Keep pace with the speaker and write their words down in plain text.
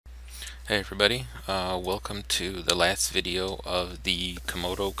Hey everybody, welcome to the last video of the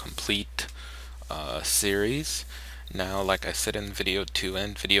Comodo Complete series. Now, like I said in video 2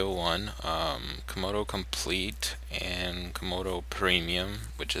 and video 1, Comodo Complete and Comodo Premium,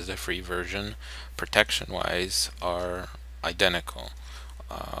 which is a free version, protection-wise are identical.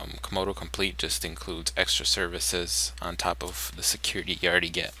 Comodo Complete just includes extra services on top of the security you already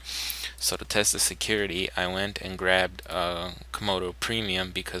get. So to test the security, I went and grabbed Comodo Premium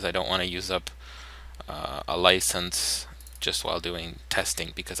because I don't want to use up a license just while doing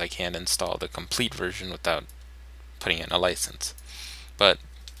testing, because I can't install the complete version without putting in a license. But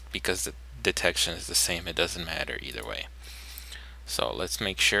because the detection is the same, it doesn't matter either way. So let's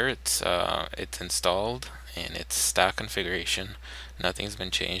make sure it's installed and it's stock configuration. Nothing's been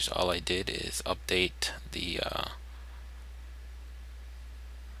changed. All I did is update the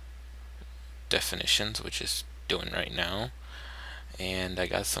definitions, which is doing right now. And I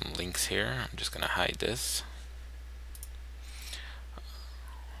got some links here. I'm just gonna hide this.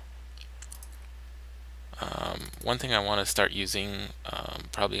 One thing I want to start using,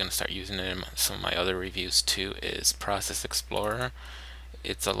 probably going to start using it in some of my other reviews too, is Process Explorer.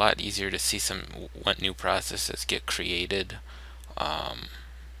 It's a lot easier to see what new processes get created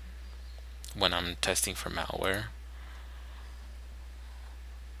when I'm testing for malware.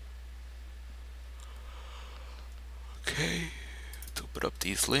 Okay, to put up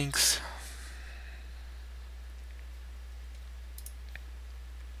these links.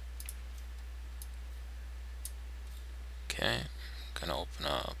 Okay, I'm gonna open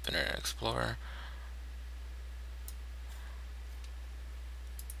up Internet Explorer.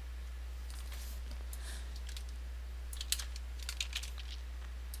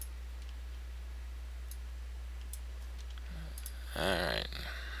 Alright,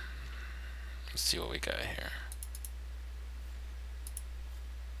 let's see what we got here.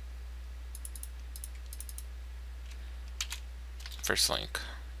 First link.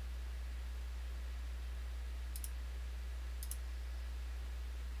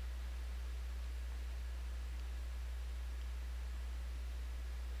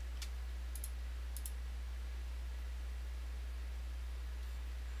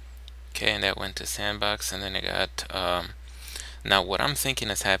 Okay, and that went to Sandbox, and then I got now what I'm thinking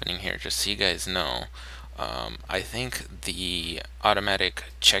is happening here, just so you guys know, I think the automatic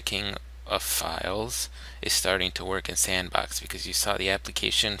checking of files is starting to work in Sandbox, because you saw the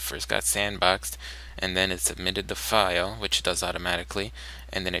application first got sandboxed and then it submitted the file, which it does automatically,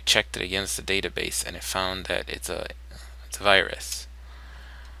 and then it checked it against the database and it found that it's a virus.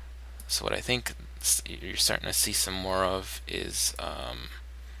 So what I think you're starting to see some more of is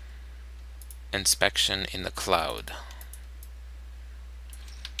inspection in the cloud,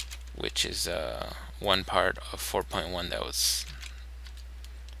 which is one part of 4.1 that was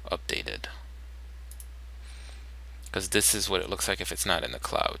updated. Because this is what it looks like if it's not in the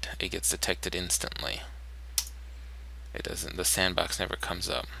cloud. It gets detected instantly. It doesn't, the sandbox never comes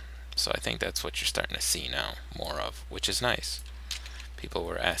up. So I think that's what you're starting to see now more of, which is nice. People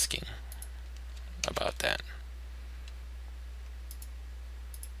were asking about that.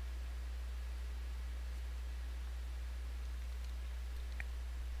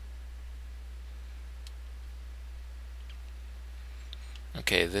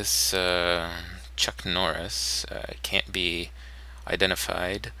 Okay, this Chuck Norris can't be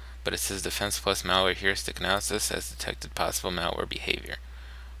identified, but it says Defense Plus malware heuristic analysis has detected possible malware behavior.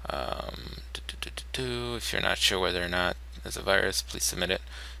 If you're not sure whether or not there's a virus, please submit it.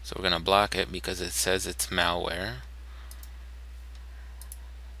 So we're going to block it because it says it's malware,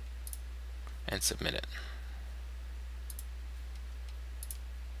 and submit it.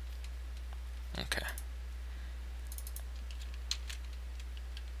 Okay.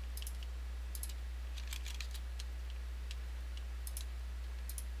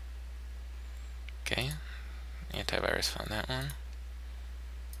 Okay, antivirus found that one.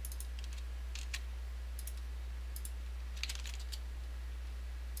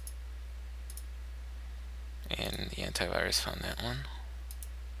 And the antivirus found that one.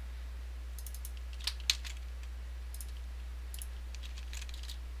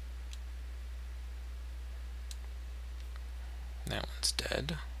 That one's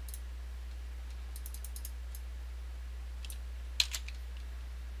dead.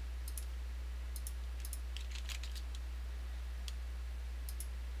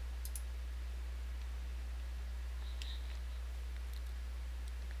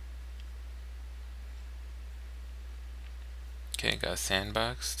 Okay, got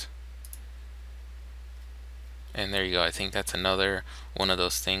sandboxed. And there you go. I think that's another one of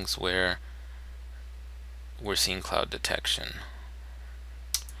those things where we're seeing cloud detection.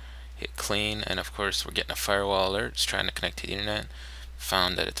 hit clean, and of course we're getting a firewall alert. It's trying to connect to the internet.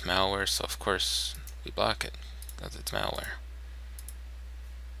 Found that it's malware, so of course we block it because it's malware.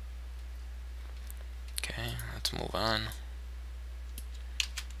 Okay, let's move on.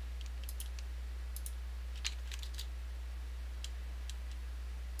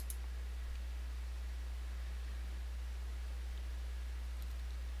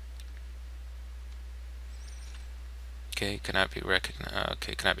 Okay, cannot be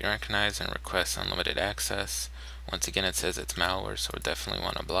recognized and requests unlimited access. Once again, it says it's malware, so we definitely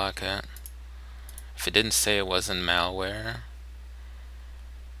want to block it. If it didn't say it wasn't malware,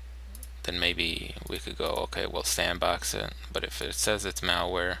 then maybe we could go, okay, we'll sandbox it. But if it says it's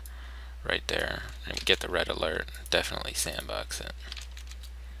malware right there, and we get the red alert, definitely sandbox it.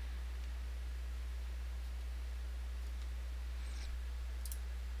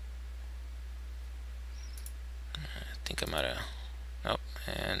 I think I might have, nope,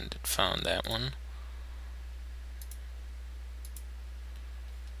 and it found that one.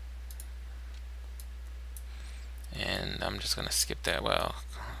 And I'm just going to skip that. Well,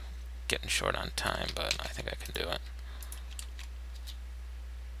 getting short on time, but I think I can do it.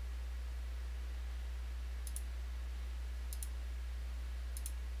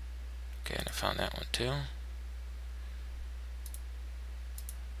 Okay, and I found that one too.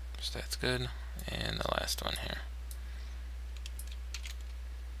 So that's good. And the last one here.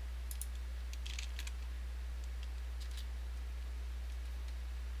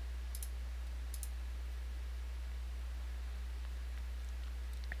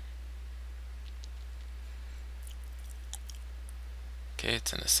 Okay,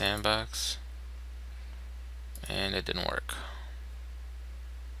 it's in the sandbox, and it didn't work.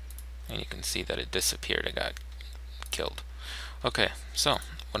 And you can see that it disappeared. It got killed. Okay, so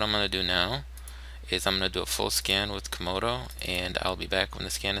what I'm going to do now is I'm going to do a full scan with Comodo, and I'll be back when the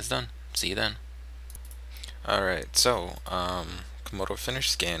scan is done. See you then. Alright, so Comodo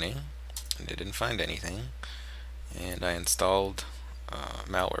finished scanning, and it didn't find anything. And I installed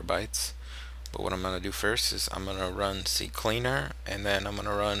Malwarebytes. But what I'm going to do first is I'm going to run CCleaner, and then I'm going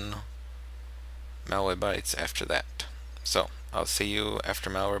to run Malwarebytes after that. So I'll see you after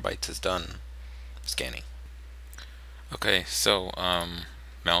Malwarebytes is done scanning. Okay, so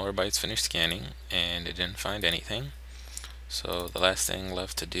Malwarebytes finished scanning and it didn't find anything. So the last thing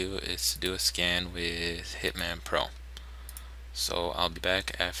left to do is to do a scan with Hitman Pro. So I'll be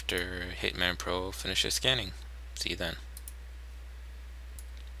back after Hitman Pro finishes scanning. See you then.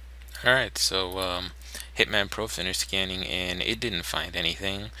 Alright, so Hitman Pro finished scanning and it didn't find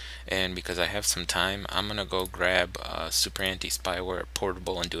anything, and because I have some time, I'm gonna go grab Super Anti-Spyware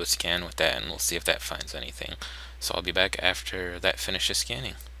Portable and do a scan with that, and we'll see if that finds anything. So I'll be back after that finishes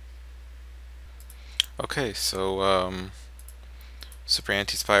scanning. Okay, so Super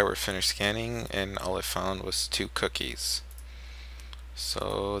Anti-Spyware finished scanning and all it found was 2 cookies.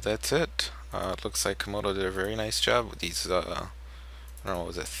 So that's it. It looks like Comodo did a very nice job with these I don't know,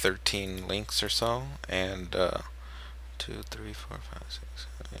 was it 13 links or so? And 2, 3, 4, 5, 6,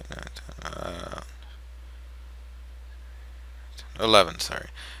 7, 8, 9, 10, 11, sorry.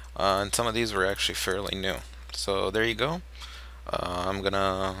 And some of these were actually fairly new. So there you go. I'm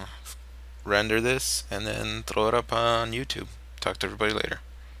gonna render this and then throw it up on YouTube. Talk to everybody later.